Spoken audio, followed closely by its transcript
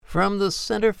From the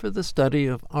Center for the Study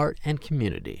of Art and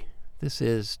Community, this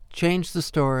is Change the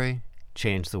Story,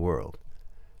 Change the World.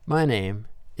 My name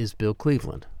is Bill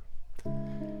Cleveland.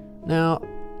 Now,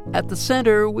 at the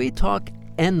Center, we talk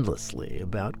endlessly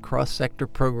about cross-sector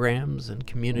programs and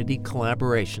community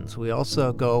collaborations. We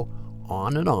also go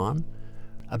on and on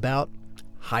about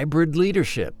hybrid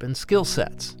leadership and skill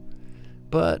sets.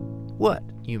 But what,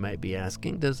 you may be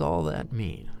asking, does all that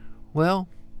mean? Well,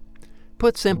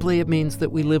 put simply, it means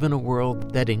that we live in a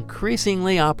world that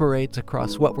increasingly operates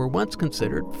across what were once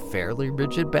considered fairly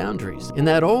rigid boundaries. In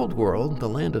that old world, the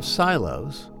land of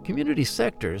silos, community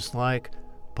sectors like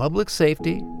public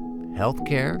safety,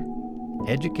 healthcare,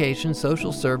 education,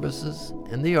 social services,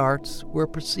 and the arts were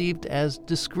perceived as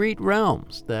discrete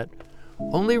realms that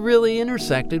only really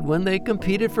intersected when they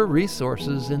competed for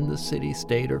resources in the city,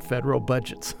 state, or federal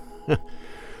budgets.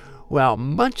 While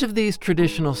much of these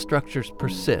traditional structures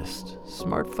persist,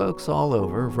 smart folks all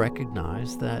over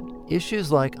recognize that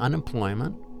issues like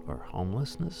unemployment or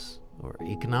homelessness or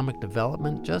economic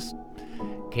development just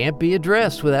can't be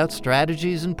addressed without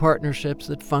strategies and partnerships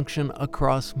that function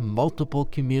across multiple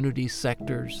community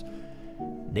sectors,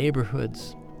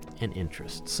 neighborhoods, and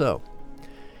interests. So,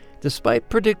 despite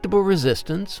predictable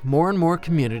resistance, more and more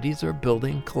communities are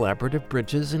building collaborative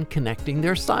bridges and connecting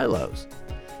their silos.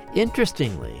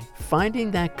 Interestingly,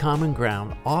 finding that common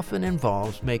ground often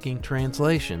involves making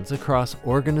translations across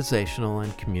organizational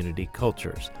and community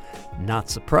cultures. Not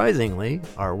surprisingly,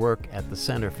 our work at the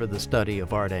Center for the Study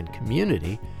of Art and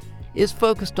Community is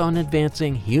focused on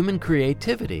advancing human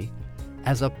creativity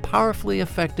as a powerfully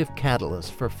effective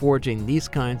catalyst for forging these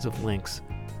kinds of links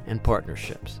and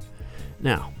partnerships.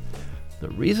 Now, the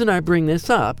reason I bring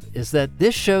this up is that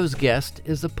this show's guest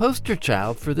is a poster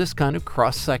child for this kind of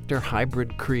cross-sector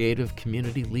hybrid creative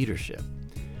community leadership.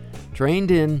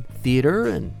 Trained in theater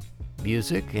and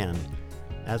music and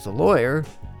as a lawyer,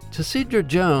 Tisidra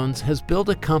Jones has built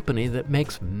a company that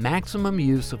makes maximum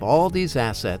use of all these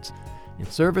assets in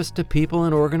service to people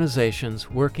and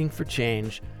organizations working for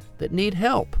change that need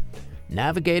help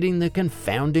navigating the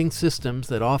confounding systems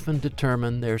that often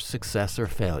determine their success or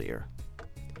failure.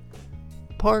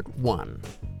 Part 1.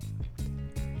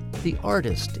 The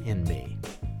Artist in Me.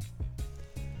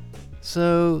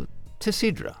 So,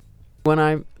 Tisidra, when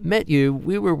I met you,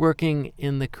 we were working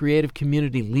in the Creative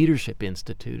Community Leadership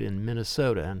Institute in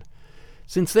Minnesota, and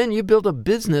since then you built a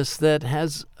business that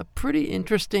has a pretty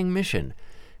interesting mission.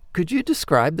 Could you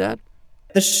describe that?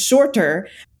 The shorter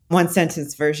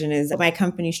one-sentence version is my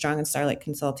company, Strong and Starlike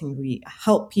Consulting. We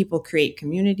help people create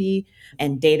community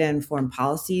and data-informed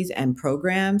policies and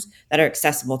programs that are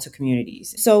accessible to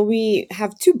communities. So we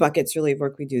have two buckets really of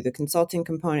work we do, the consulting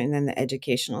component and then the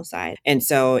educational side. And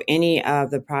so any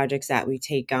of the projects that we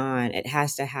take on, it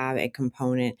has to have a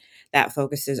component that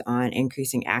focuses on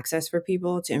increasing access for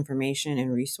people to information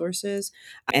and resources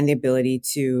and the ability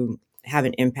to have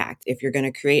an impact. If you're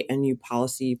going to create a new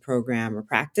policy, program, or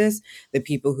practice, the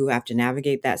people who have to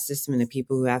navigate that system and the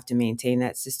people who have to maintain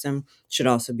that system should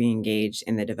also be engaged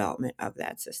in the development of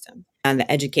that system. On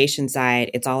the education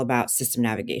side, it's all about system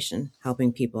navigation,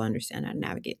 helping people understand how to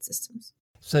navigate systems.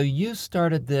 So you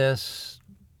started this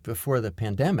before the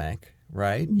pandemic,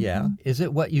 right? Mm-hmm. Yeah. Is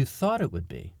it what you thought it would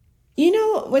be? You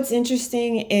know, what's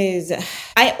interesting is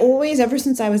I always, ever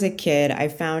since I was a kid, I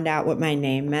found out what my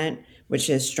name meant, which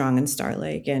is Strong and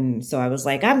Starlike. And so I was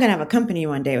like, I'm going to have a company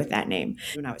one day with that name.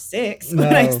 When I was 6,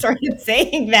 when I started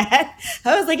saying that,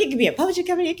 I was like, it could be a publishing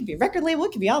company, it could be a record label,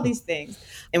 it could be all these things.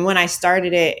 And when I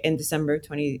started it in December of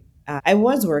 20, I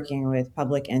was working with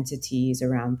public entities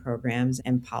around programs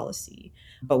and policy.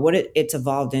 But what it's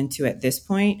evolved into at this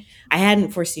point, I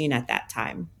hadn't foreseen at that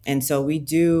time. And so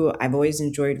I've always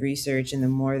enjoyed research. And the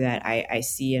more that I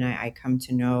see and I come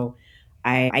to know,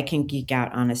 I can geek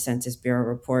out on a Census Bureau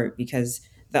report because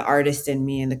the artist in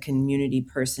me and the community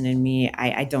person in me,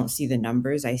 I don't see the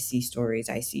numbers. I see stories.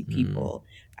 I see people.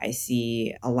 I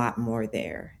see a lot more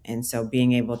there. And so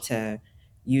being able to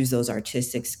use those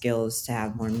artistic skills to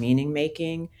have more meaning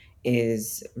making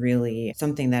is really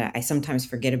something that I sometimes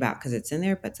forget about because it's in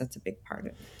there, but that's a big part of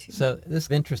it too. So this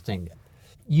is interesting.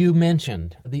 You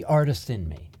mentioned the artist in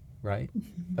me, right?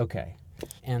 Mm-hmm. Okay.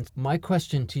 And my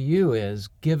question to you is,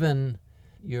 given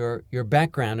your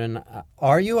background, and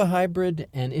are you a hybrid?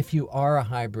 And if you are a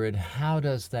hybrid, how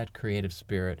does that creative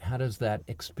spirit, how does that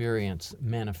experience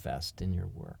manifest in your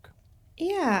work?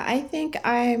 Yeah, I think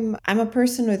I'm a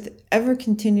person with ever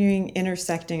continuing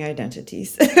intersecting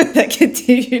identities that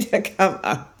continue to come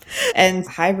up. And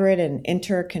hybrid and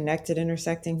interconnected,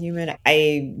 intersecting human.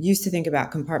 I used to think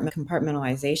about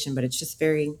compartmentalization, but it's just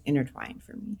very intertwined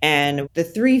for me. And the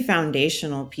three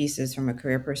foundational pieces from a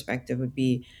career perspective would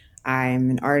be I'm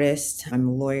an artist, I'm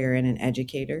a lawyer, and an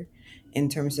educator in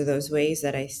terms of those ways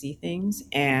that I see things.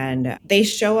 And they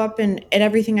show up in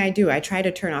everything I do. I try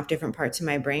to turn off different parts of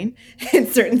my brain in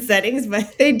certain settings,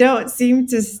 but they don't seem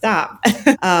to stop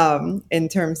in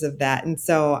terms of that. And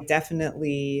so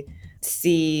definitely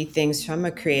see things from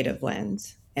a creative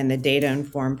lens, and the data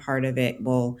informed part of it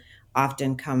will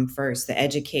often come first. The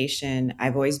education,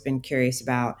 I've always been curious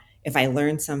about, if I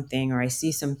learn something or I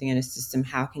see something in a system,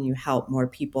 how can you help more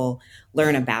people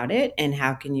learn about it, and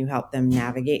how can you help them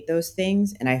navigate those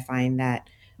things? And I find that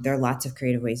there are lots of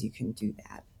creative ways you can do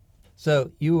that.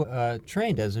 So you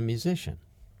trained as a musician.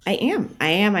 I am.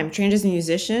 I'm trained as a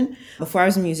musician. Before I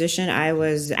was a musician, I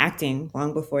was acting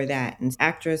long before that. And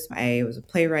actress, I was a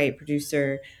playwright,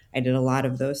 producer. I did a lot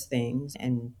of those things.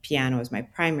 And piano was my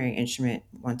primary instrument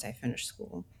once I finished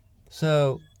school.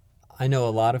 So I know a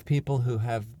lot of people who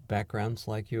have backgrounds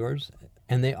like yours,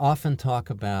 and they often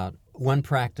talk about one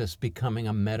practice becoming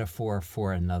a metaphor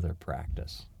for another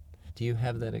practice. Do you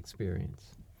have that experience?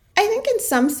 I think in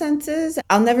some senses,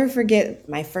 I'll never forget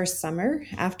my first summer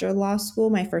after law school,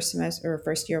 my first semester or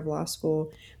first year of law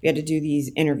school. We had to do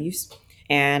these interviews.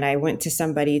 And I went to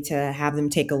somebody to have them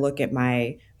take a look at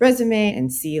my resume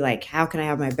and see, like, how can I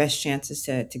have my best chances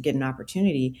to get an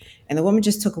opportunity. And the woman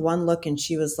just took one look and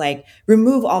she was like,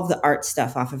 remove all the art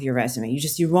stuff off of your resume.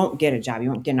 You won't get a job. You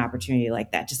won't get an opportunity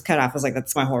like that. Just cut off. I was like,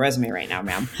 that's my whole resume right now,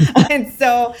 ma'am. And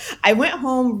so I went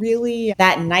home really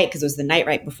that night, because it was the night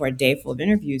right before a day full of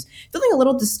interviews, feeling a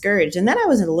little discouraged. And then I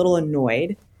was a little annoyed.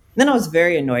 And then I was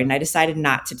very annoyed, and I decided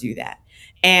not to do that.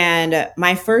 And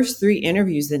my first three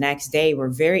interviews the next day were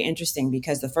very interesting,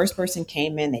 because the first person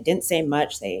came in, they didn't say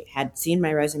much, they had seen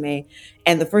my resume.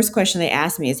 And the first question they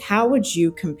asked me is, how would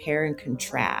you compare and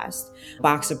contrast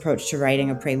Bach's approach to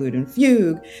writing a prelude and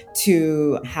fugue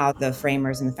to how the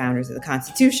framers and the founders of the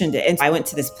Constitution did? And I went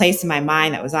to this place in my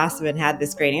mind that was awesome and had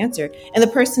this great answer. And the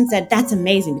person said, that's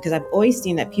amazing, because I've always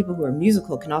seen that people who are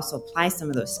musical can also apply some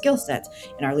of those skill sets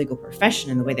in our legal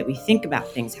profession, in the way that we think about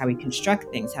things, how we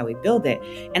construct things, how we build it.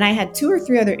 And I had 2 or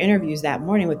 3 other interviews that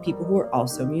morning with people who were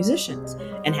also musicians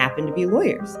and happened to be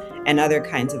lawyers and other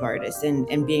kinds of artists,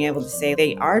 and being able to say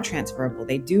they are transferable,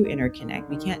 they do interconnect.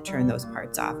 We can't turn those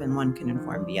parts off, and one can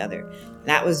inform the other.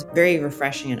 That was very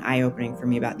refreshing and eye-opening for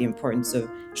me about the importance of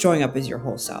showing up as your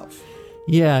whole self.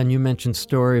 Yeah, and you mentioned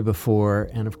story before,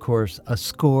 and of course, a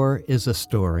score is a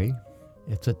story.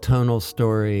 It's a tonal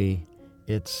story.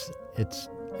 It's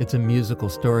a musical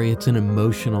story. It's an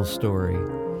emotional story.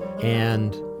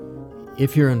 And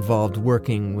if you're involved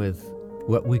working with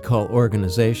what we call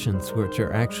organizations, which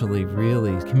are actually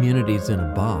really communities in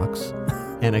a box,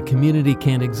 and a community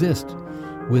can't exist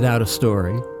without a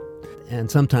story, and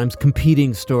sometimes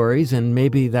competing stories, and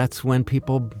maybe that's when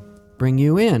people bring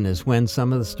you in, is when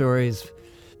some of the stories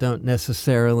don't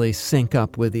necessarily sync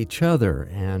up with each other,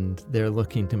 and they're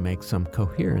looking to make some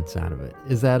coherence out of it.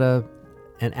 Is that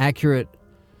an accurate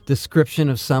description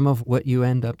of some of what you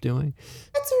end up doing?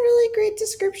 That's a really great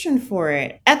description for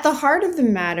it. At the heart of the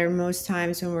matter, most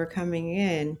times when we're coming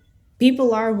in,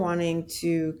 people are wanting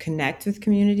to connect with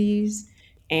communities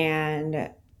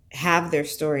and have their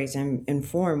stories and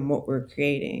inform what we're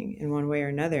creating in one way or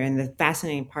another. And the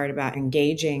fascinating part about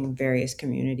engaging various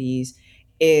communities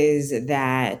is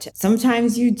that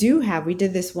sometimes we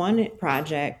did this one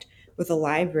project with a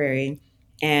library,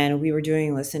 and we were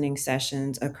doing listening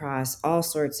sessions across all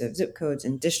sorts of zip codes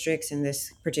and districts in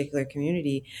this particular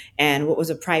community. And what was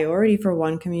a priority for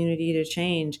one community to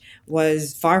change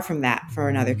was far from that for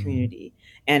another community.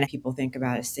 And people think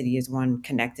about a city as one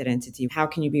connected entity. How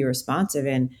can you be responsive?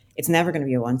 And it's never going to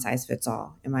be a one size fits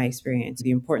all, in my experience. The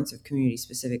importance of community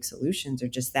specific solutions are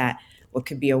just that what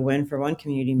could be a win for one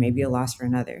community may be a loss for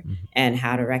another, and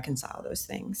how to reconcile those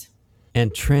things.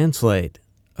 And translate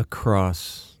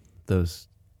across those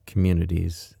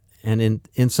communities. And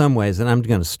in some ways, and I'm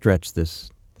going to stretch this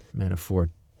metaphor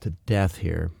to death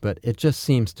here, but it just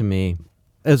seems to me,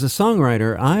 as a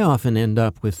songwriter, I often end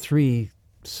up with 3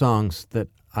 songs that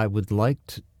I would like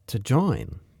to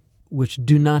join, which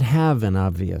do not have an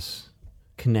obvious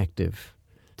connective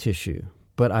tissue,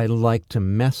 but I like to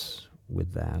mess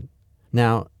with that.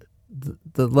 Now,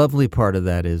 the lovely part of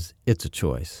that is it's a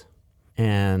choice.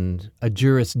 And a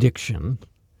jurisdiction,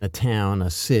 a town, a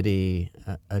city,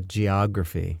 a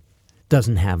geography,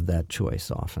 doesn't have that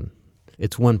choice often.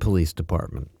 It's one police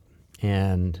department.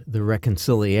 And the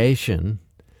reconciliation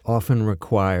often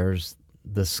requires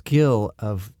the skill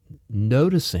of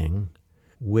noticing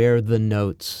where the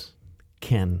notes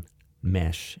can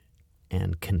mesh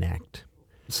and connect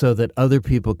so that other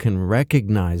people can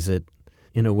recognize it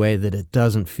in a way that it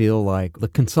doesn't feel like the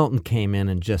consultant came in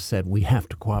and just said, we have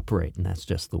to cooperate, and that's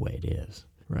just the way it is,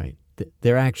 right?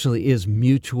 There actually is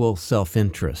mutual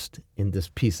self-interest in this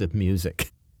piece of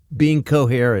music. Being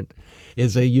coherent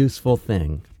is a useful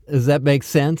thing. Does that make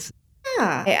sense?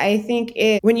 Yeah, I think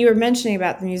when you were mentioning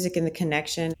about the music and the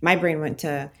connection, my brain went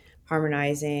to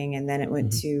harmonizing, and then it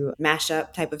went to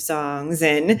mashup type of songs,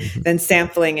 and then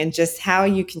sampling, and just how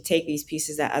you can take these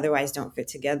pieces that otherwise don't fit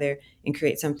together and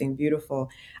create something beautiful.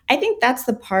 I think that's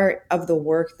the part of the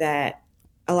work that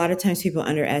a lot of times people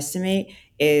underestimate,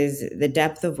 is the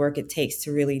depth of work it takes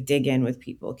to really dig in with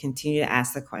people, continue to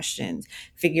ask the questions,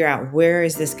 figure out where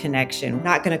is this connection. We're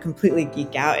not going to completely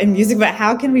geek out in music, but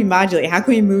how can we modulate? How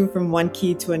can we move from one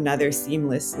key to another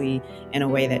seamlessly in a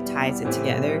way that ties it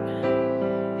together?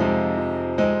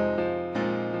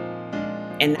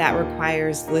 And that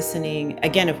requires listening.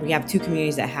 Again, if we have two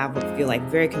communities that have what feel like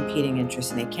very competing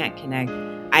interests and they can't connect,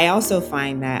 I also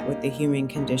find that with the human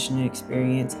condition and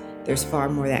experience, there's far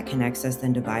more that connects us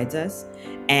than divides us.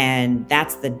 And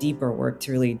that's the deeper work,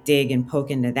 to really dig and poke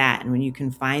into that. And when you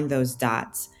can find those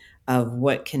dots of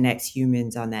what connects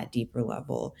humans on that deeper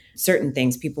level, certain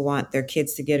things, people want their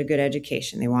kids to get a good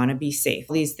education. They want to be safe.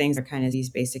 These things are kind of these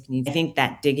basic needs. I think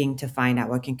that digging to find out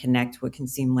what can connect, what can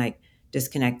seem like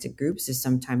disconnected groups, is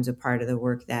sometimes a part of the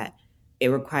work that it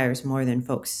requires more than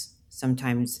folks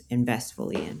sometimes invest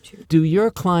fully into. Do your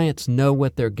clients know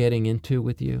what they're getting into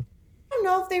with you? I don't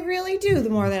know if they really do, the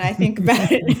more that I think about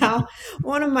it now.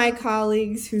 One of my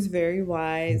colleagues, who's very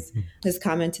wise, has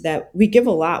commented that we give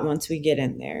a lot once we get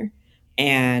in there.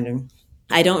 And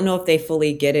I don't know if they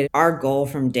fully get it. Our goal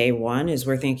from day one is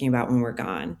we're thinking about when we're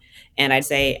gone. And I'd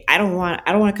say, I don't want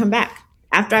to come back.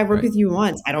 After I work with you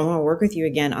once, I don't want to work with you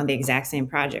again on the exact same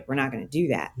project. We're not going to do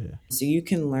that. Yeah. So you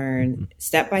can learn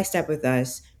step by step with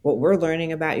us what we're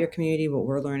learning about your community, what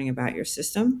we're learning about your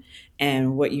system,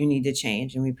 and what you need to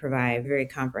change. And we provide very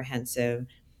comprehensive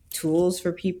tools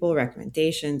for people,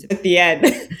 recommendations. At the end,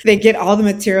 they get all the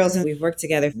materials, and we've worked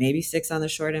together, maybe 6 on the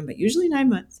short end, but usually 9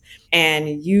 months.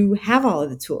 And you have all of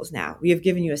the tools now. We have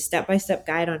given you a step-by-step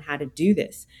guide on how to do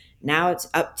this. Now it's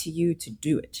up to you to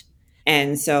do it.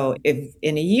 And so if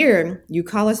in a year you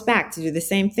call us back to do the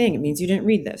same thing, it means you didn't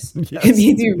read this. Yes. It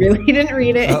means you really didn't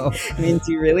read it. Oh. It means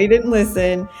you really didn't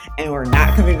listen, and we're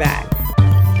not coming back.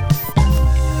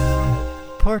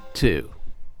 Part 2,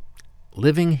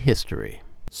 Living History.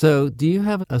 So do you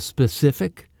have a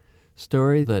specific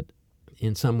story that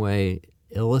in some way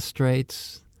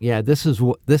illustrates, this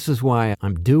is why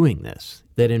I'm doing this,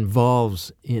 that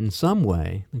involves in some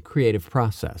way the creative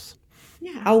process?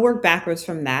 Yeah, I'll work backwards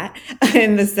from that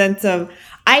in the sense of,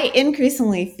 I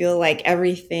increasingly feel like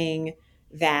everything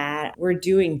that we're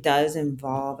doing does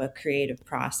involve a creative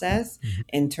process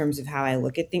in terms of how I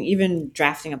look at things. Even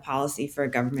drafting a policy for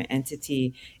a government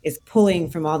entity is pulling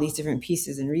from all these different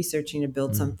pieces and researching to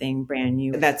build something brand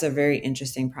new. That's a very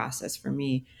interesting process for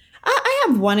me. I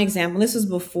have one example. This was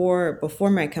before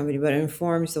my company, but it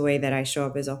informs the way that I show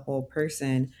up as a whole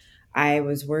person. I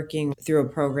was working through a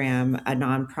program, a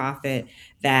nonprofit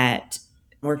that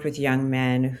worked with young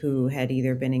men who had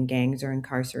either been in gangs or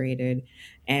incarcerated.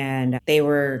 And they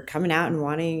were coming out and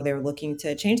they were looking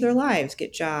to change their lives,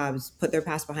 get jobs, put their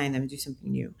past behind them, do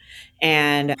something new.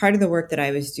 And part of the work that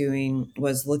I was doing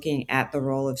was looking at the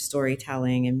role of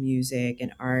storytelling and music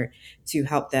and art to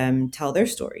help them tell their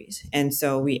stories. And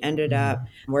so we ended up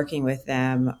working with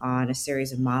them on a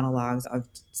series of monologues of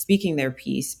speaking their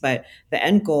piece. But the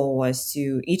end goal was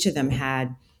each of them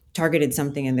had targeted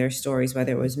something in their stories,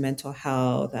 whether it was mental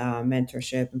health,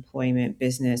 mentorship, employment,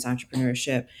 business,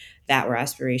 entrepreneurship, that were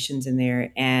aspirations in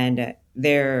there. And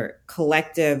their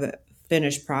collective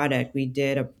finished product, we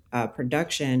did a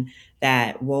production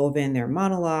that wove in their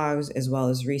monologues as well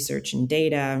as research and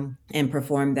data, and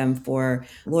performed them for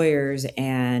lawyers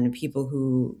and people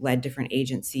who led different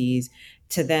agencies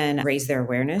to then raise their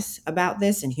awareness about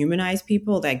this and humanize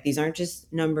people. Like, these aren't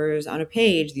just numbers on a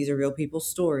page, these are real people's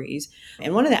stories.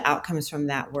 And one of the outcomes from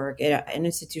that work, an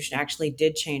institution actually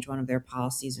did change one of their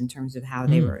policies in terms of how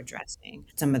they were addressing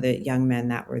some of the young men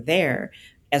that were there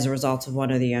as a result of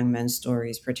one of the young men's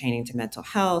stories pertaining to mental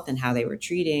health and how they were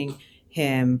treating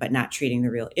him, but not treating the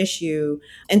real issue.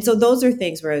 And so those are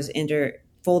things where I was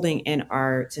folding in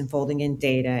arts and folding in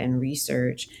data and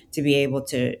research to be able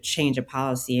to change a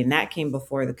policy. And that came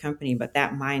before the company, but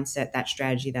that mindset, that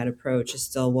strategy, that approach is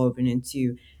still woven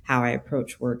into how I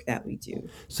approach work that we do.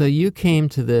 So you came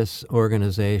to this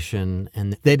organization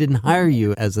and they didn't hire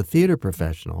you as a theater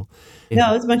professional.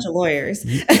 No, it's a bunch of lawyers.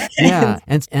 Yeah.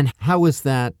 And how was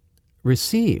that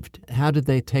received? How did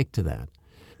they take to that?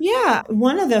 Yeah,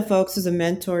 one of the folks was a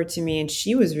mentor to me, and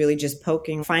she was really just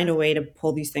poking, find a way to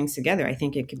pull these things together. I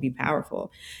think it could be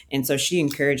powerful. And so she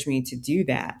encouraged me to do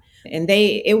that. And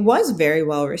it was very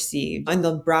well received. In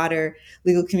the broader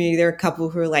legal community, there are a couple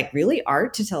who are like, really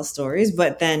art to tell stories.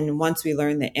 But then once we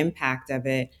learned the impact of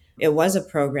it, it was a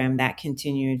program that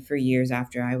continued for years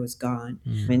after I was gone.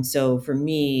 And so for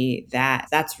me,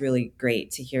 that's really great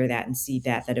to hear that and see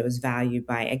that it was valued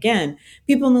by, again,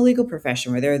 people in the legal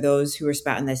profession, where there are those who are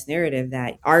spouting this narrative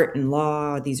that art and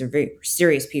law, these are very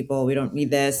serious people. We don't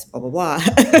need this, blah, blah, blah.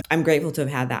 I'm grateful to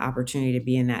have had that opportunity to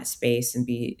be in that space and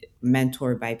be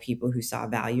mentored by people who saw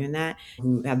value in that,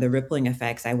 who have the rippling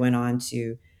effects. I went on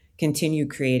to continue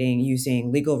creating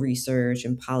using legal research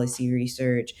and policy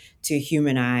research to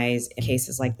humanize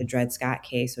cases like the Dred Scott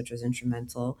case, which was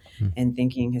instrumental in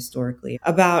thinking historically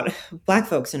about Black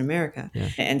folks in America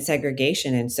and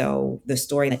segregation. And so the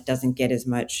story that doesn't get as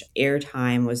much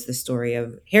airtime was the story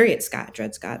of Harriet Scott,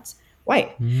 Dred Scott's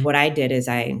wife. What I did is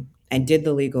I did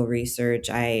the legal research.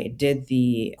 I did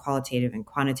the qualitative and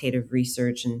quantitative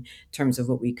research in terms of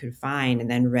what we could find, and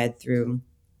then read through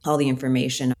all the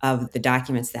information of the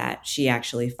documents that she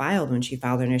actually filed when she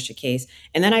filed her initial case.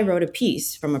 And then I wrote a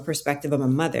piece from a perspective of a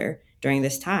mother during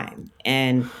this time.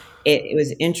 And it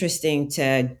was interesting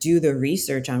to do the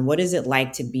research on what is it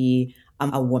like to be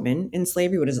a woman in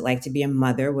slavery? What is it like to be a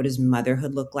mother? What does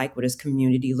motherhood look like? What does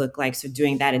community look like? So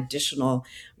doing that additional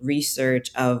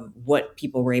research of what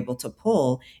people were able to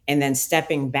pull, and then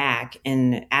stepping back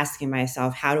and asking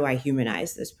myself, how do I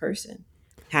humanize this person?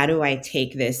 How do I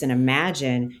take this and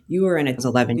imagine you were in a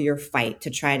 11-year fight to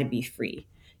try to be free.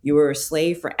 You were a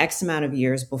slave for X amount of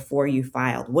years before you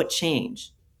filed. What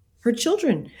changed? Her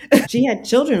children. She had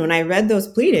children. When I read those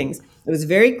pleadings, it was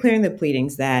very clear in the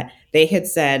pleadings that they had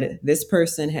said this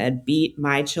person had beat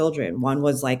my children. One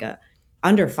was like a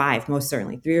under 5, most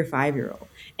certainly 3 or 5-year-old.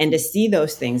 And to see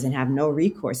those things and have no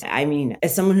recourse. I mean,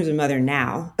 as someone who's a mother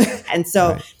now, and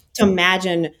so to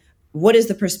imagine what is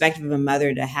the perspective of a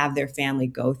mother to have their family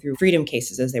go through freedom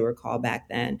cases, as they were called back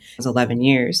then, it was 11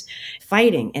 years,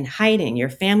 fighting and hiding, your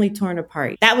family torn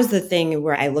apart. That was the thing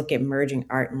where I look at merging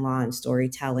art and law and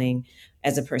storytelling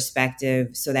as a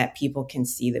perspective so that people can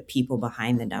see the people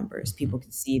behind the numbers. People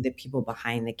can see the people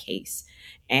behind the case.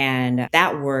 And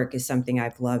that work is something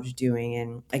I've loved doing.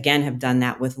 And again, have done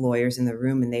that with lawyers in the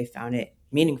room, and they found it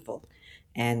meaningful.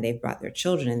 And they've brought their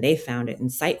children and they found it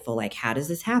insightful. Like, how does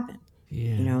this happen?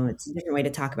 Yeah. You know, it's a different way to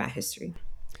talk about history.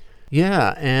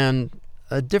 Yeah, and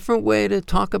a different way to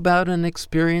talk about and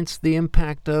experience the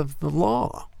impact of the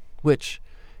law, which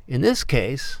in this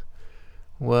case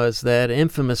was that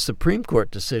infamous Supreme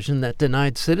Court decision that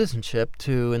denied citizenship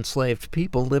to enslaved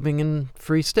people living in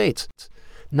free states.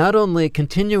 Not only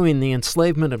continuing the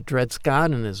enslavement of Dred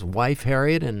Scott and his wife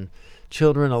Harriet and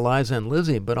children Eliza and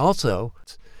Lizzie, but also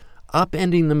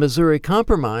upending the Missouri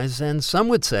Compromise, and some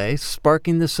would say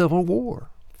sparking the Civil War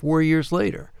 4 years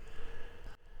later.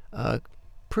 A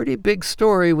pretty big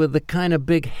story with the kind of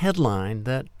big headline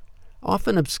that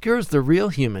often obscures the real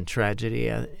human tragedy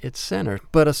at its center,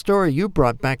 but a story you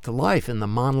brought back to life in the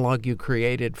monologue you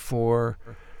created for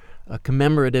a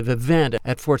commemorative event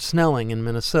at Fort Snelling in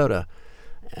Minnesota.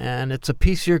 And it's a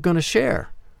piece you're going to share.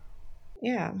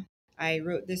 Yeah. I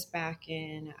wrote this back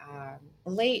in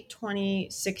late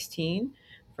 2016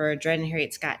 for Dred and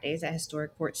Harriet Scott Days at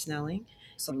historic Fort Snelling.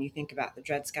 So when you think about the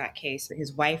Dred Scott case,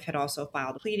 his wife had also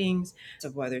filed pleadings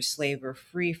of whether slave or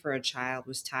free for a child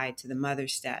was tied to the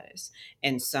mother's status.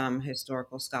 And some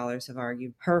historical scholars have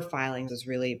argued her filing was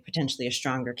really potentially a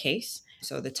stronger case.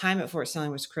 So the time at Fort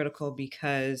Snelling was critical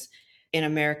because in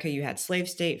America, you had slave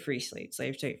state, free state,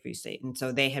 slave state, free state. And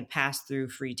so they had passed through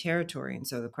free territory. And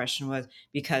so the question was,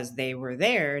 because they were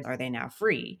there, are they now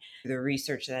free? The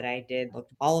research that I did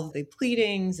looked at all of the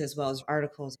pleadings as well as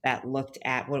articles that looked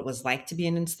at what it was like to be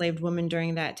an enslaved woman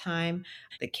during that time.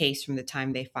 The case from the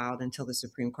time they filed until the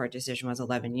Supreme Court decision was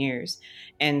 11 years.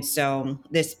 And so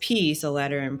this piece, A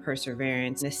Letter in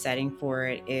Perseverance, the setting for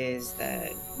it is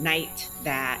the night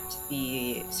that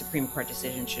the Supreme Court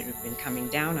decision should have been coming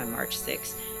down on March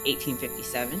 6,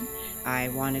 1857. I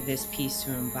wanted this piece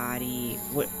to embody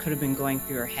what could have been going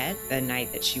through her head the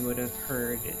night that she would have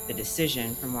heard the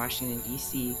decision from Washington,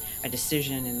 D.C., a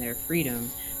decision in their freedom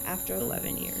after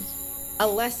 11 years. A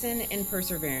lesson in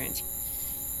perseverance.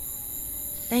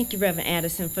 Thank you, Reverend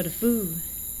Addison, for the food.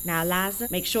 Now, Eliza,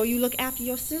 make sure you look after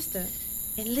your sister.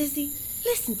 And Lizzie,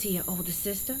 listen to your older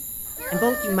sister. And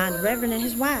both you mind the Reverend and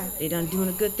his wife. They done doing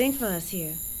a good thing for us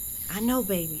here. I know,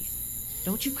 babies.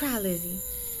 Don't you cry, Lizzie.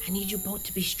 I need you both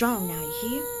to be strong now, you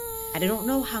hear? I don't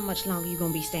know how much longer you're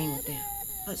gonna be staying with them.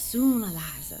 But soon,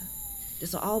 Eliza.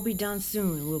 This'll all be done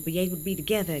soon and we'll be able to be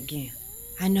together again.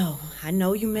 I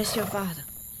know you miss your father.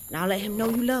 And I'll let him know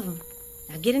you love him.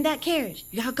 Now get in that carriage.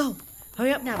 You gotta go.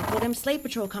 Hurry up now before them slave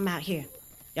patrol come out here.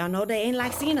 Y'all know they ain't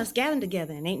like seeing us gathering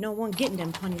together and ain't no one getting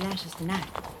them 20 lashes tonight.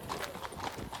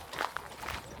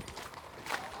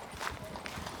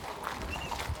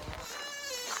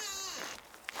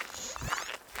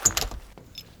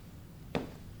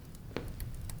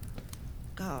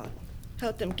 God,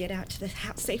 help them get out to the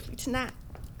house safely tonight.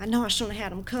 I know I shouldn't have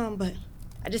had them come, but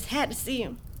I just had to see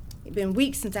them. It's been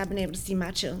weeks since I've been able to see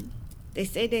my children. They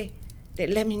say they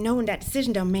let me know when that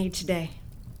decision done made today.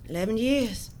 11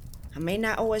 years. I may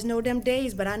not always know them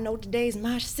days, but I know today's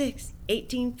March 6,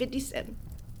 1857.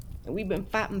 And we've been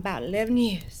fighting about 11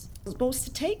 years. It was supposed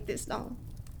to take this long.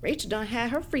 Rachel done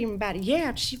had her freedom about a year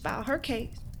after she filed her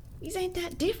case. These ain't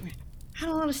that different. I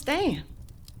don't understand.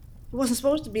 It wasn't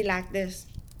supposed to be like this.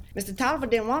 Mr. Tolliver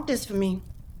didn't want this for me.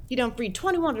 He done freed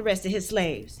 21 of the rest of his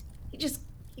slaves. He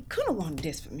couldn't have wanted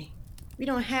this for me. We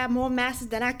don't have more masters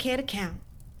than I care to count.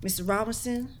 Mr.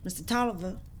 Robinson, Mr.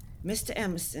 Tolliver, Mr.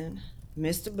 Emerson,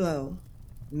 Mr. Blow,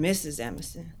 Mrs.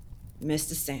 Emerson,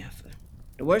 Mr. Sanford.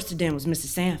 The worst of them was Mr.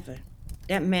 Sanford.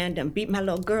 That man done beat my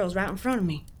little girls right in front of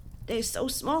me. They so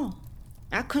small.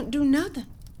 I couldn't do nothing.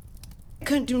 I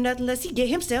couldn't do nothing unless he get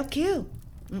himself killed.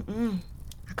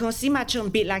 I couldn't see my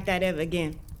children beat like that ever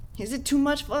again. Is it too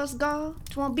much for us, God,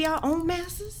 to want to be our own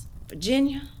masters?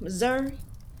 Virginia, Missouri,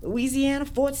 Louisiana,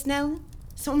 Fort Snelling.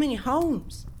 So many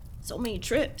homes. So many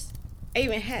trips. I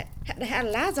even had to have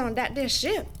Eliza on that there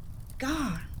ship.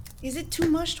 God, is it too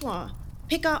much to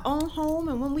pick our own home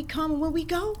and when we come and when we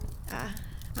go? I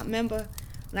remember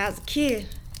when I was a kid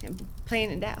and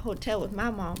playing in that hotel with my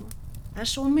mama. I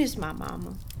sure miss my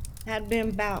mama. That'd been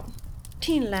about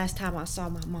 10 last time I saw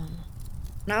my mama.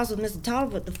 When I was with Mr.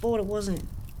 Tolliver at the fort, it wasn't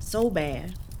so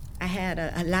bad. I had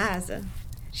Eliza.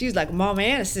 She was like a mama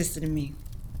and a sister to me.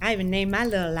 I even named my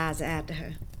little Eliza after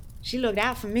her. She looked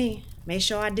out for me, made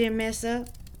sure I didn't mess up,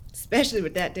 especially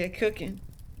with that there cooking.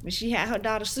 When she had her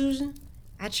daughter Susan,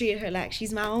 I treated her like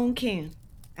she's my own kin.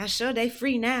 I'm sure they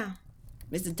free now.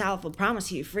 Mr. Tolliver promised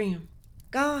he'd free him.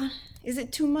 God, is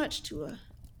it too much to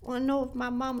want to know if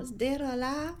my mama's dead or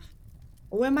alive?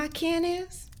 Or where my kin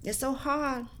is? It's so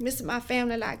hard missing my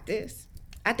family like this.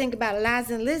 I think about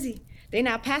Eliza and Lizzie. They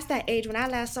now past that age when I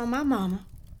last saw my mama.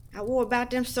 I worry about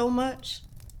them so much.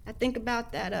 I think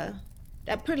about that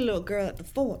pretty little girl at the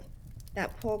fort.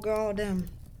 That poor girl them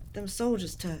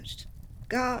soldiers touched.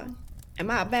 God, am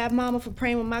I a bad mama for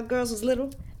praying when my girls was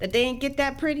little that they ain't get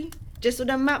that pretty? Just so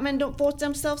them mountain men don't force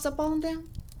themselves up on them?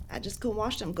 I just couldn't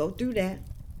watch them go through that.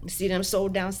 And see them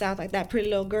sold down south like that pretty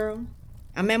little girl.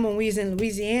 I remember when we was in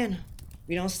Louisiana.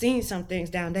 We don't seen some things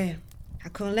down there. I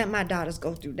couldn't let my daughters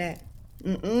go through that.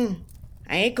 I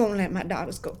ain't gonna let my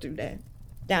daughters go through that.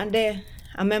 Down there,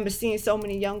 I remember seeing so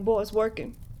many young boys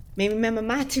working. Made me remember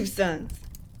my 2 sons.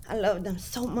 I loved them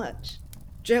so much.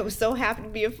 Dred was so happy to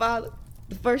be a father.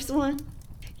 The first one,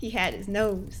 he had his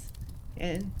nose.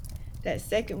 And that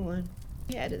second one,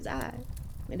 he had his eyes.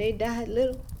 When they died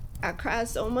little, I cried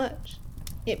so much.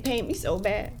 It pained me so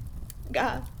bad.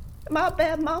 God, am I a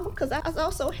bad mama? Because I was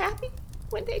all so happy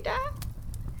when they died.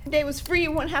 They was free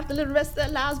and wouldn't have to live the rest of their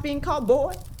lives being called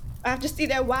boy. I have to see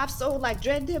their wives sold like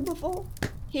Dred did before.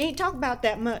 He ain't talk about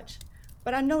that much,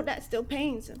 but I know that still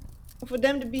pains him. And for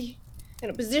them to be in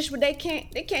a position where they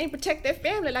can't protect their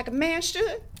family like a man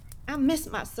should. I miss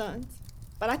my sons,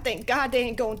 but I thank God they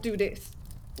ain't going through this.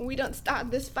 When we done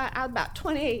started this fight, I was about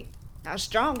 28. I was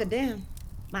stronger then.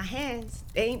 My hands,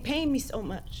 they ain't paying me so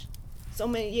much. So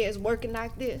many years working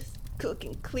like this,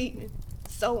 cooking, cleaning,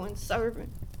 sewing,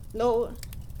 serving. Lord,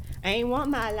 I ain't want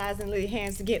my Eliza and Lily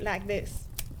hands to get like this.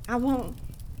 I want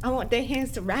their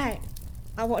hands to write.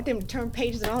 I want them to turn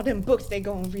pages in all them books they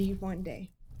gonna read one day.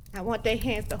 I want their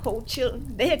hands to hold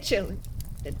children, their children,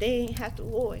 that they ain't have to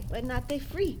worry whether or not they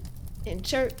free. In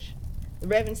church, the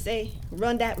Reverend say,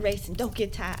 run that race and don't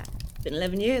get tired. Been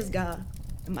 11 years, God.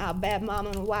 Am I a bad mama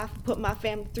and a wife for putting my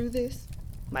family through this?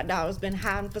 My daughter's been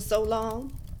hiding for so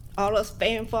long. All us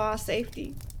fearing for our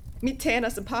safety. Me tearing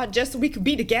us apart just so we could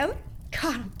be together?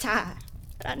 God, I'm tired.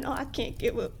 But I know I can't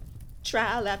give up.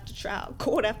 Trial after trial,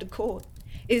 court after court.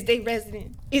 Is they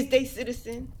resident? Is they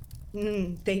citizen?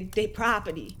 They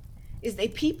property. Is they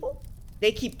people?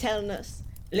 They keep telling us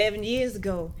 11 years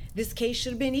ago this case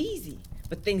should have been easy,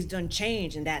 but things done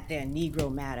changed in that there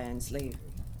Negro matter and slavery.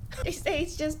 They say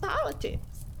it's just politics.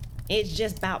 It's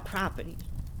just about property.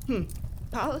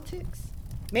 Politics?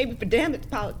 Maybe for them it's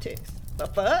politics.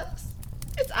 But for us,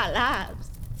 it's our lives.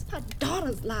 It's my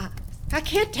daughter's lives. I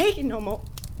can't take it no more.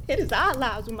 It is our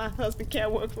lives when my husband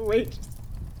can't work for wages.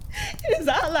 It is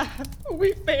our lives when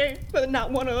we fear whether or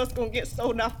not one of us gonna get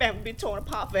sold and our family be torn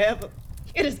apart forever.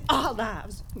 It is our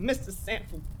lives when Mr.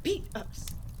 Sanford beat us.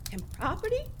 And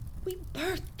property? We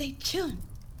birth their children.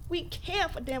 We care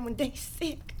for them when they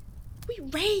sick. We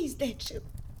raise their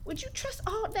children. Would you trust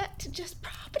all that to just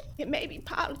property? It may be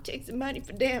politics and money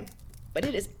for them, but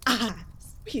it is ours.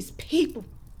 We's people.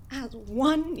 I was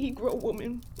one Negro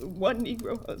woman with one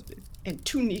Negro husband and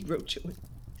two Negro children.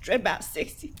 Dread about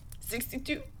 60,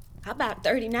 62. How about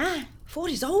 39?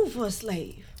 40's old for a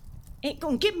slave. Ain't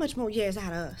gonna get much more years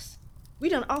out of us. We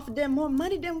done offered them more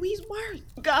money than we's worth.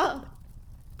 God,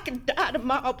 I can die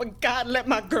tomorrow, but God let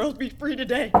my girls be free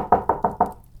today. They're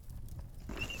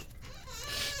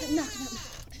knocking at my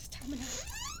door this time of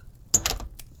night.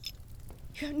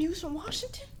 You have news from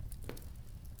Washington?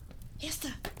 Yes,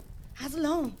 sir. I was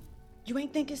alone. You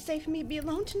ain't think it's safe for me to be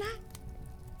alone tonight?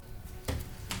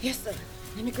 Yes, sir.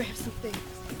 Let me grab some things.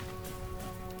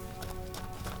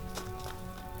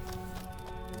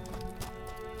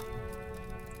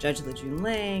 Judge Lejeune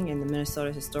Lang and the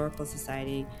Minnesota Historical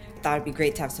Society thought it'd be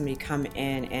great to have somebody come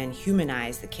in and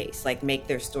humanize the case, like make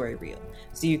their story real.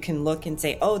 So you can look and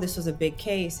say, oh, this was a big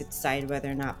case. It decided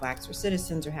whether or not blacks were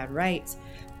citizens or had rights.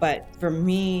 But for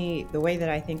me, the way that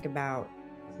I think about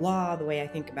law, the way I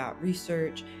think about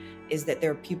research, is that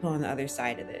there are people on the other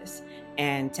side of this.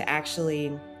 And to actually,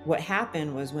 what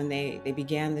happened was when they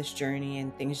began this journey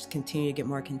and things just continued to get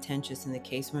more contentious and the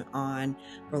case went on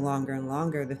for longer and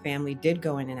longer, the family did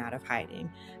go in and out of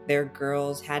hiding. Their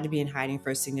girls had to be in hiding for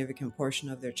a significant portion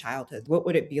of their childhood. What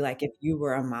would it be like if you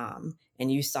were a mom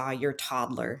and you saw your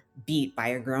toddler beat by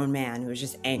a grown man who was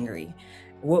just angry?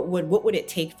 What would it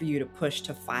take for you to push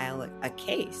to file a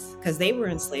case? Because they were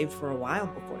enslaved for a while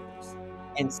before this.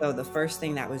 And so the first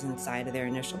thing that was inside of their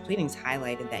initial pleadings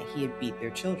highlighted that he had beat their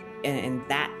children. And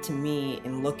that, to me,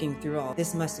 in looking through all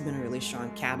this, must have been a really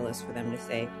strong catalyst for them to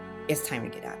say, it's time to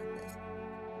get out of this.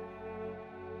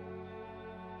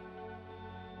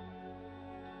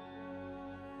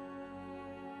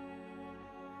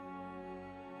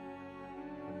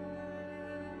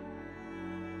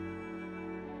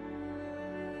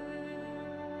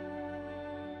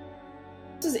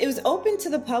 It was open to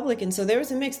the public, and so there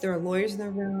was a mix. There were lawyers in the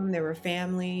room, there were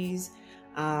families,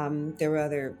 there were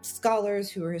other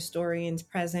scholars who were historians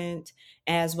present,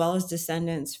 as well as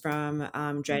descendants from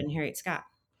Dred and Harriet Scott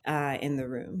in the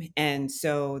room. And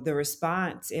so the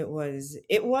response, it was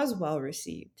well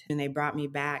received, and they brought me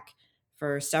back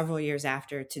for several years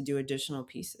after to do additional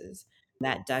pieces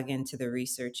that dug into the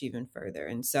research even further.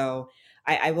 And so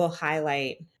I will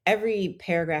highlight every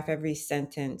paragraph, every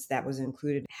sentence that was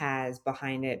included has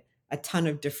behind it a ton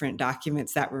of different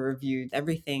documents that were reviewed.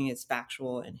 Everything is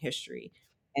factual and history.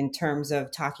 In terms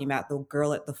of talking about the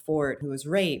girl at the fort who was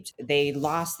raped, they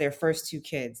lost their first two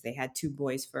kids. They had two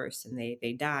boys first and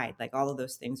they died. Like all of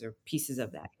those things are pieces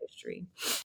of that history.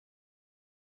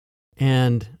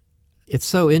 And it's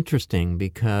so interesting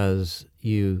because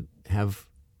you have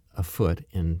a foot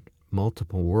in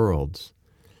multiple worlds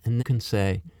and you can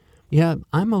say, yeah,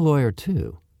 I'm a lawyer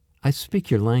too. I speak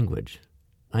your language.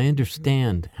 I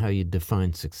understand how you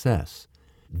define success.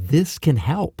 This can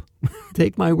help.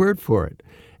 Take my word for it.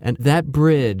 And that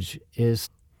bridge is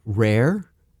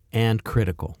rare and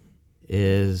critical,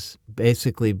 is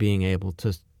basically being able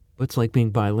to, it's like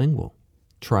being bilingual,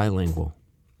 trilingual.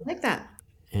 I like that.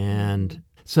 And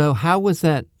so how was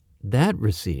that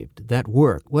received, that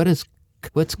work?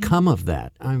 What's come of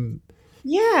that?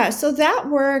 Yeah, so that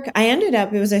work,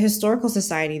 it was a historical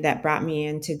society that brought me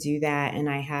in to do that. And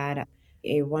I had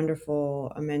a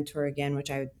wonderful mentor again, which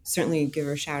I would certainly give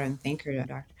her a shout out and thank her,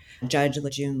 Dr. Judge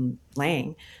Lejeune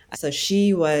Lang. So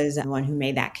she was the one who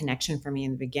made that connection for me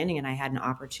in the beginning. And I had an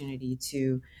opportunity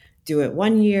to do it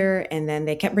 1 year. And then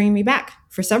they kept bringing me back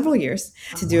for several years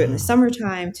to do it in the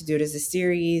summertime, to do it as a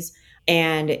series.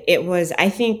 And it was, I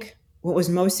think, what was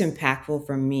most impactful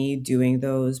for me doing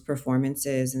those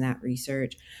performances and that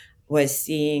research was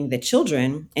seeing the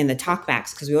children in the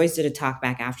talkbacks, because we always did a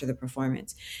talkback after the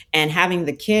performance, and having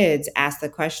the kids ask the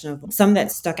question of some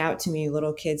that stuck out to me,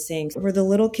 little kids saying, were the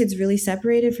little kids really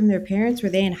separated from their parents? Were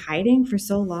they in hiding for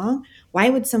so long? Why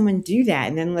would someone do that?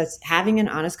 And then having an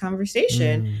honest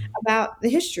conversation about the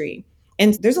history.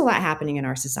 And there's a lot happening in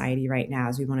our society right now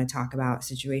as we want to talk about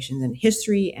situations in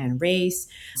history and race,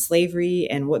 slavery,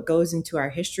 and what goes into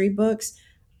our history books.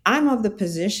 I'm of the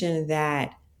position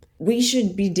that we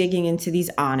should be digging into these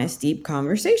honest, deep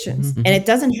conversations. Mm-hmm. And it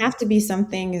doesn't have to be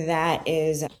something that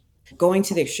is going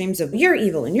to the extremes of you're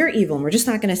evil and we're just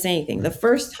not going to say anything. The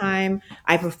first time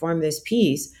I performed this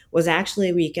piece was actually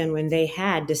a weekend when they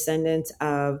had descendants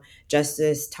of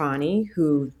Justice Taney,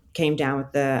 who came down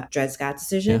with the Dred Scott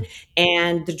decision,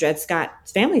 and the Dred Scott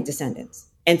family descendants.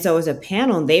 And so it was a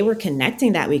panel, and they were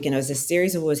connecting that weekend. It was a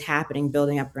series of what was happening,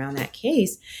 building up around that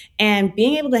case. And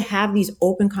being able to have these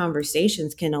open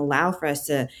conversations can allow for us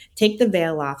to take the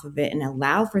veil off of it and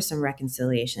allow for some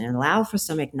reconciliation and allow for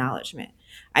some acknowledgement.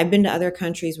 I've been to other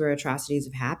countries where atrocities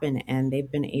have happened, and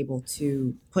they've been able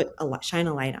to shine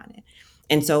a light on it.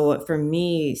 And so for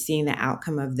me, seeing the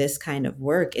outcome of this kind of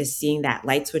work is seeing that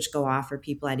light switch go off for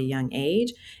people at a young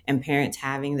age, and parents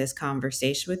having this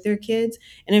conversation with their kids,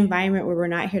 an environment where we're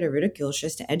not here to ridicule, it's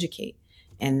just to educate.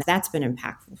 And that's been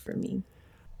impactful for me.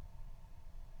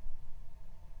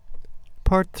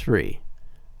 Part 3,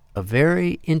 a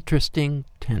very interesting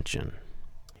tension.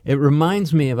 It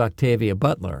reminds me of Octavia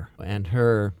Butler and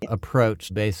her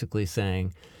approach, basically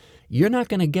saying, you're not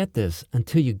going to get this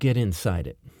until you get inside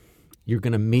it. You're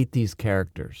going to meet these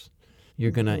characters.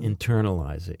 You're going to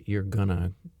internalize it. You're going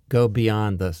to go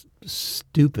beyond the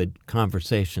stupid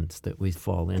conversations that we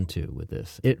fall into with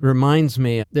this. It reminds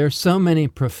me, there's so many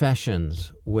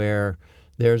professions where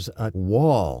there's a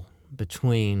wall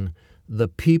between the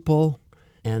people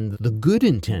and the good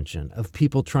intention of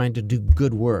people trying to do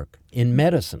good work. In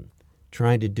medicine,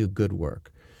 trying to do good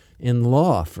work. In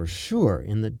law, for sure,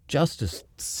 in the justice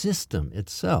system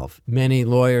itself. Many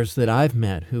lawyers that I've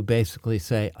met who basically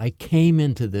say, I came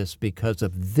into this because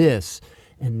of this,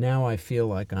 and now I feel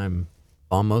like I'm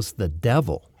almost the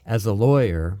devil as a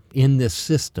lawyer in this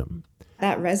system.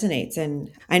 That resonates.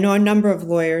 And I know a number of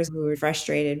lawyers who are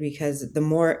frustrated because the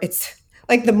more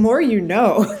you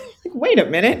know, wait a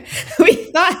minute, we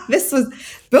thought this was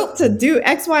built to do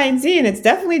X, Y, and Z, and it's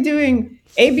definitely doing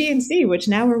A, B, and C, which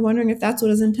now we're wondering if that's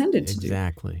what it's intended to do.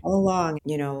 Exactly. All along.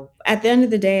 At the end of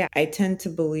the day, I tend to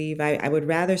believe I would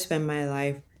rather spend my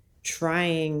life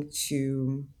trying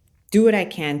to do what I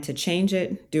can to change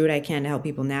it, do what I can to help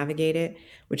people navigate it,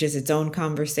 which is its own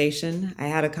conversation. I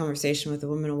had a conversation with a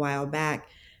woman a while back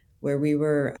where we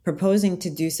were proposing to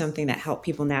do something that helped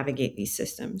people navigate these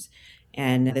systems.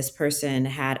 And this person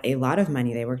had a lot of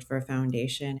money. They worked for a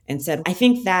foundation and said, I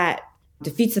think that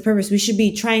defeats the purpose. We should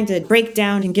be trying to break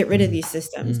down and get rid of these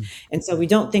systems. And so we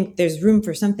don't think there's room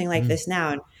for something like this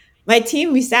now. And my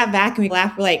team, we sat back and we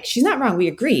laughed. We're like, she's not wrong. We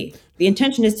agree. The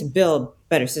intention is to build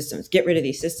better systems, get rid of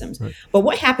these systems. Right. But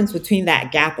what happens between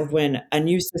that gap of when a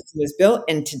new system is built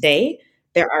and today?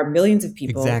 There are millions of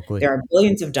people, There are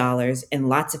billions of dollars, and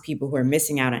lots of people who are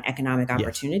missing out on economic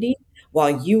opportunity,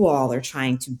 while you all are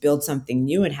trying to build something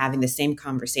new and having the same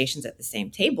conversations at the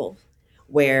same table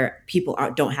where people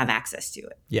don't have access to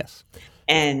it. Yes.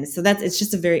 And so it's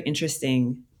just a very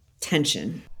interesting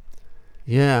tension.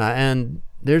 Yeah, and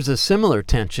there's a similar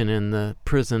tension in the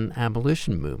prison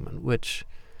abolition movement, which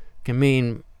can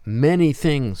mean many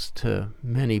things to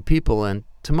many people. And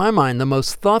to my mind, the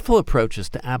most thoughtful approaches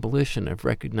to abolition have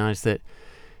recognized that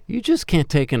you just can't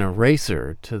take an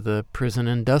eraser to the prison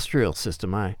industrial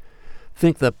system. I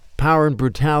think the power and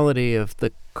brutality of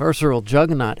the carceral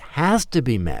juggernaut has to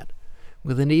be met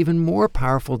with an even more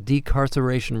powerful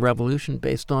decarceration revolution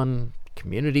based on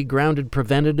community-grounded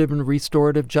preventative and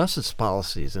restorative justice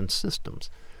policies and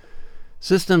systems.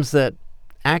 Systems that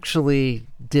actually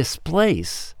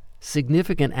displace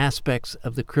significant aspects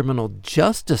of the criminal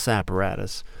justice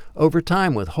apparatus over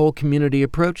time with whole community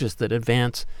approaches that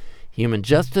advance human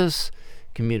justice,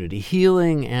 community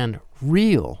healing, and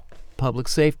real public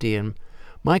safety. In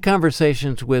my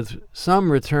conversations with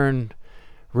some returned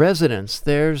residents,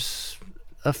 there's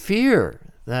a fear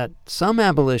that some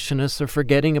abolitionists are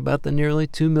forgetting about the nearly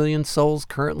 2 million souls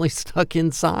currently stuck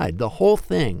inside. The whole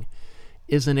thing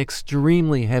is an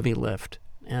extremely heavy lift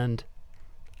and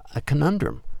a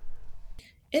conundrum.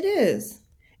 It is.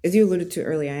 As you alluded to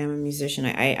earlier, I am a musician.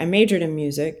 I majored in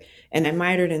music and I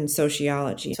minored in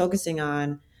sociology, focusing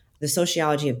on the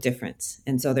sociology of difference.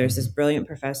 And so there's this brilliant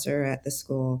professor at the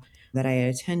school that I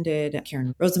attended,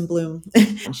 Karen Rosenblum,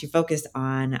 and she focused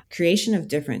on creation of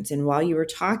difference. And while you were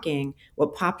talking,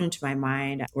 what popped into my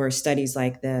mind were studies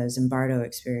like the Zimbardo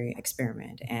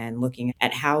experiment and looking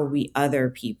at how we other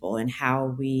people and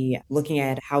looking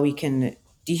at how we can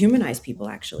dehumanize people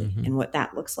actually and what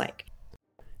that looks like.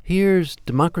 Here's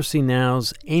Democracy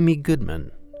Now!'s Amy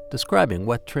Goodman describing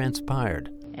what transpired.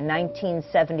 In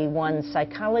 1971,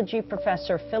 psychology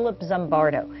professor Philip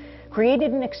Zimbardo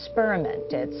created an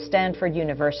experiment at Stanford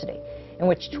University in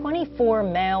which 24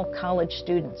 male college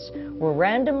students were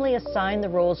randomly assigned the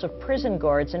roles of prison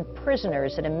guards and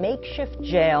prisoners at a makeshift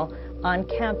jail on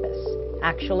campus,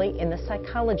 actually in the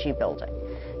psychology building.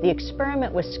 The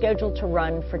experiment was scheduled to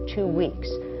run for 2 weeks.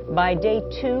 By day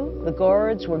 2, the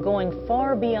guards were going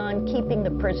far beyond keeping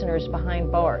the prisoners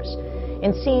behind bars.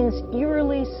 In scenes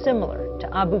eerily similar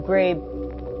to Abu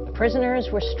Ghraib,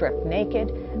 prisoners were stripped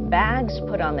naked, bags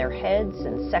put on their heads,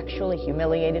 and sexually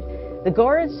humiliated. The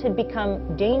guards had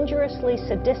become dangerously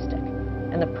sadistic,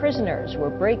 and the prisoners were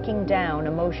breaking down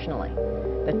emotionally.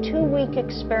 The 2-week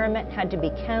experiment had to be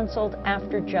canceled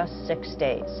after just 6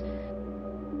 days.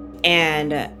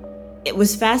 And it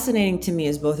was fascinating to me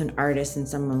as both an artist and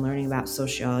someone learning about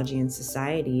sociology and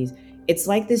societies. It's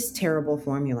like this terrible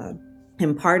formula.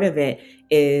 And part of it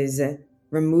is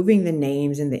removing the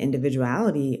names and the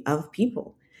individuality of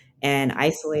people and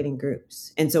isolating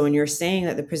groups. And so when you're saying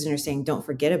that the prisoner is saying, don't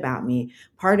forget about me,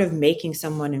 part of making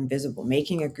someone invisible,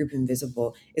 making a group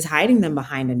invisible, is hiding them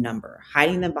behind a number,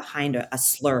 hiding them behind a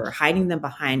slur, hiding them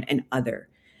behind an other,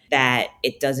 that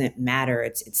it doesn't matter.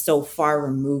 It's so far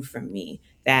removed from me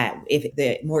that if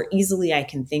the more easily I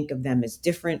can think of them as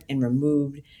different and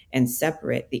removed and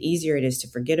separate, the easier it is to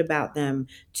forget about them,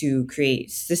 to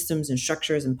create systems and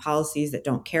structures and policies that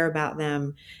don't care about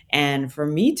them, and for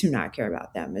me to not care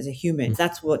about them as a human.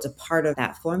 That's what's a part of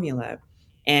that formula.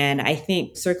 And I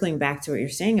think, circling back to what you're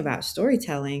saying about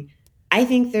storytelling, I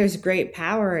think there's great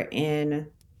power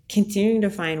in continuing to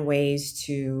find ways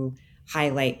to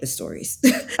highlight the stories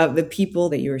of the people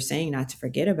that you were saying not to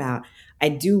forget about. I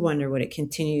do wonder what it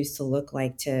continues to look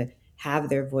like to have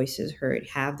their voices heard,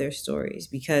 have their stories,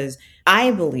 because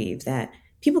I believe that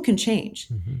people can change.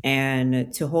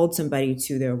 And to hold somebody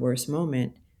to their worst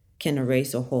moment can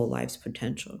erase a whole life's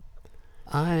potential.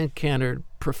 I encountered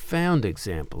profound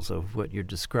examples of what you're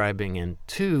describing in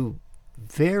two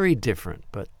very different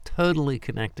but totally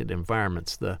connected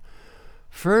environments. The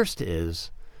first is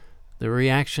the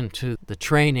reaction to the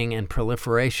training and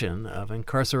proliferation of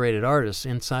incarcerated artists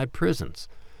inside prisons.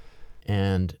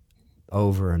 And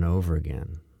over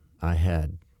again, I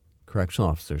had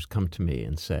correctional officers come to me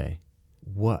and say,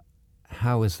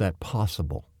 how is that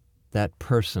possible? That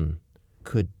person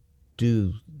could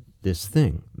do this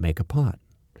thing, make a pot,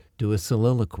 do a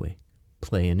soliloquy,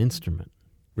 play an instrument,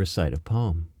 recite a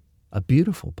poem, a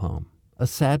beautiful poem, a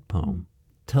sad poem,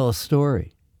 tell a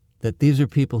story. That these are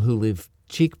people who live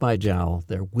cheek by jowl,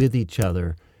 they're with each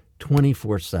other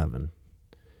 24/7.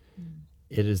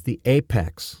 It is the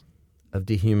apex of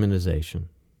dehumanization.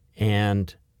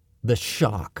 And the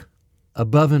shock,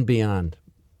 above and beyond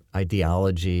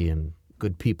ideology and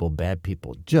good people, bad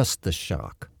people, just the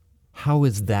shock. How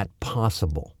is that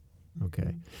possible?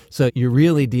 Okay. So you're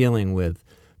really dealing with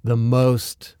the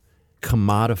most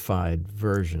commodified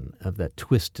version of that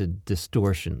twisted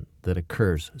distortion that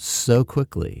occurs so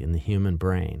quickly in the human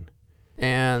brain.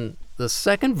 And the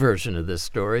second version of this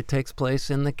story takes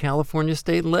place in the California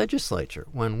State Legislature,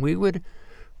 when we would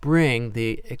bring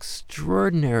the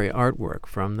extraordinary artwork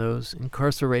from those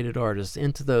incarcerated artists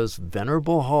into those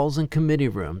venerable halls and committee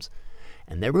rooms.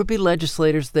 And there would be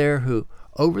legislators there who,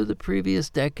 over the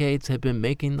previous decades, had been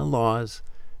making the laws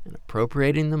and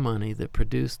appropriating the money that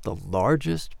produced the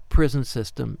largest prison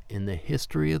system in the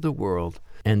history of the world.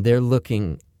 And they're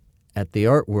looking at the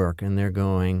artwork and they're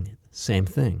going, same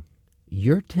thing.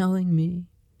 You're telling me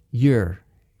you're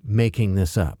making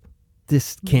this up.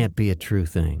 This can't be a true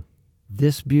thing.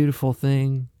 This beautiful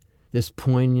thing, this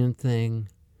poignant thing,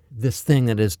 this thing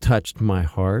that has touched my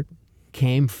heart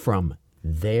came from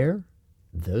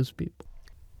those people.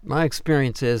 My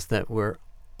experience is that we're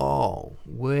all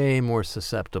way more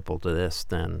susceptible to this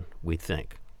than we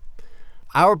think.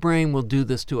 Our brain will do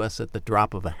this to us at the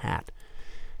drop of a hat.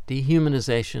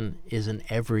 Dehumanization is an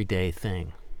everyday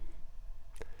thing.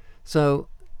 So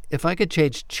if I could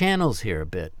change channels here a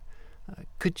bit,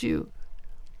 could you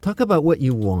talk about what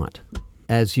you want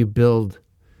as you build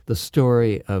the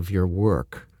story of your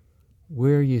work,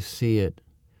 where you see it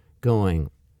going?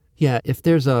 Yeah, if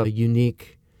there's a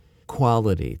unique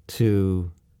quality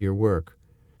to your work,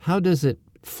 how does it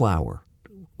flower?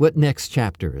 What next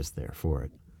chapter is there for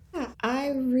it? I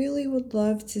really would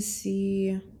love to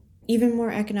see even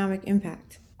more economic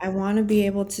impact. I want to be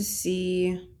able to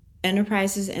see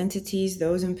enterprises, entities,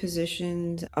 those in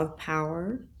positions of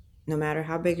power, no matter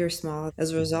how big or small,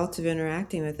 as a result of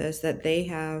interacting with us, that they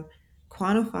have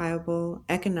quantifiable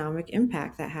economic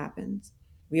impact that happens.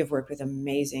 We have worked with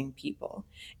amazing people.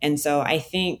 And so I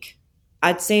think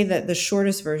I'd say that the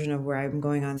shortest version of where I'm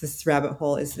going on this rabbit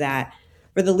hole is that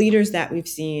for the leaders that we've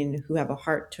seen who have a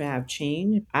heart to have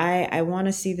change, I want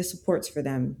to see the supports for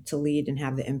them to lead and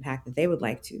have the impact that they would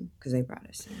like to, because they brought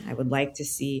us in. I would like to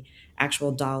see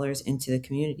actual dollars into the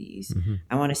communities.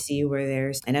 I want to see where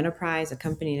there's an enterprise, a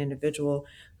company, an individual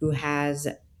who has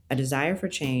a desire for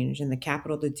change and the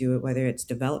capital to do it, whether it's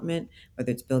development,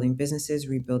 whether it's building businesses,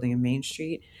 rebuilding a main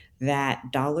street,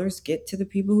 that dollars get to the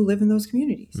people who live in those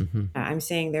communities. I'm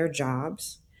saying there are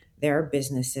jobs, there are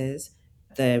businesses,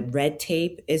 the red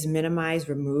tape is minimized,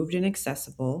 removed, and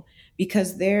accessible,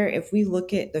 because if we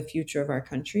look at the future of our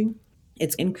country,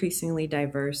 it's increasingly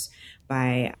diverse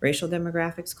by racial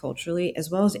demographics, culturally,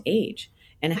 as well as age.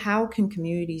 And how can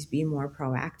communities be more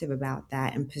proactive about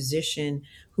that and position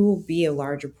who will be a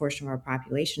larger portion of our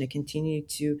population to continue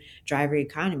to drive our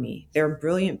economy? There are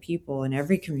brilliant people in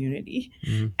every community,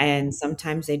 and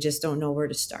sometimes they just don't know where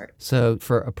to start. So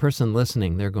for a person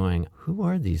listening, they're going, who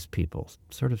are these people?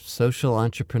 Sort of social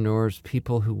entrepreneurs,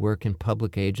 people who work in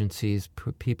public agencies,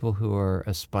 people who are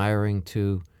aspiring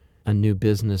to a new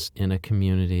business in a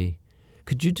community.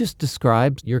 Could you just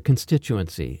describe your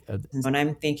constituency? When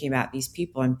I'm thinking about these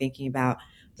people, I'm thinking about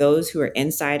those who are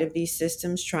inside of these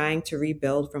systems trying to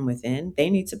rebuild from within.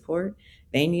 They need support.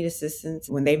 They need assistance.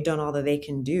 When they've done all that they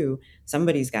can do,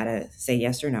 somebody's got to say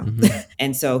yes or no.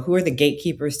 And so who are the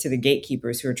gatekeepers to the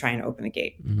gatekeepers who are trying to open the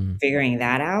gate? Figuring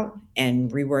that out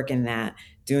and reworking that,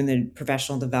 doing the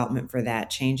professional development for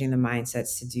that, changing the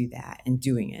mindsets to do that and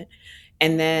doing it.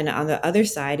 And then on the other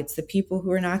side, it's the people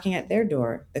who are knocking at their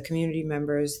door, the community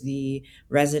members, the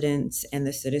residents, and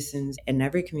the citizens in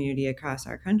every community across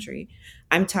our country.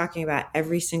 I'm talking about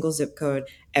every single zip code,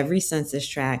 every census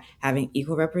tract having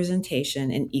equal representation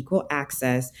and equal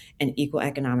access and equal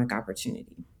economic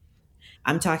opportunity.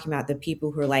 I'm talking about the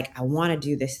people who are like, I want to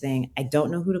do this thing. I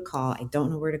don't know who to call. I don't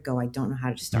know where to go. I don't know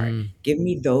how to start. Give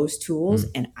me those tools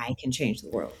and I can change the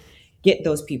world. Get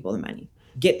those people the money.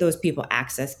 Get those people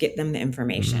access, get them the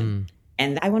information.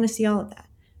 And I want to see all of that.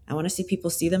 I want to see people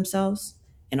see themselves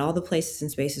in all the places and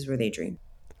spaces where they dream.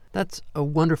 That's a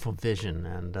wonderful vision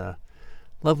and a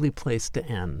lovely place to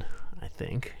end, I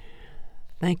think.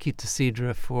 Thank you,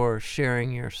 Tisidra, for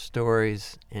sharing your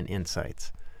stories and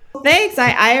insights. Thanks.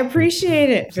 I appreciate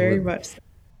it very much.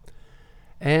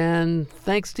 And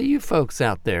thanks to you folks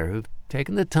out there who've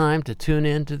taken the time to tune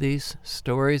in to these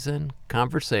stories and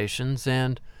conversations.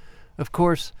 And of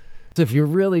course, if you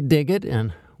really dig it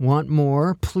and want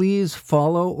more, please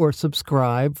follow or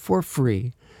subscribe for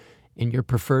free in your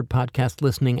preferred podcast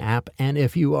listening app. And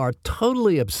if you are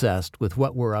totally obsessed with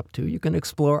what we're up to, you can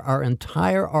explore our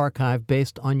entire archive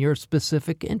based on your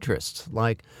specific interests,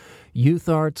 like youth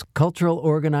arts, cultural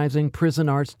organizing, prison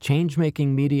arts,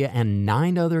 change-making media, and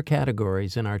 9 other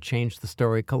categories in our Change the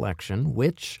Story collection,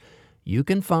 which you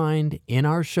can find in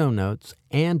our show notes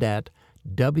and at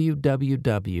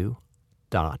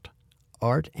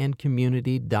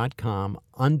www.artandcommunity.com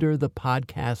under the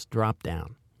podcast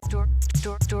drop-down.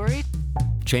 Story?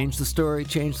 Change the Story,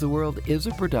 Change the World is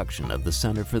a production of the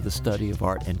Center for the Study of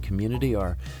Art and Community.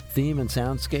 Our theme and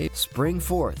soundscape spring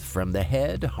forth from the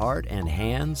head, heart, and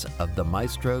hands of the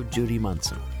maestro Judy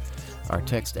Munson. Our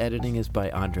text editing is by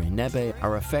Andre Nebe.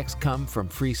 Our effects come from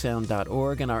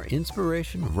freesound.org, and our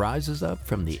inspiration rises up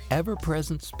from the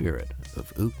ever-present spirit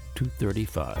of Ook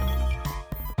 235.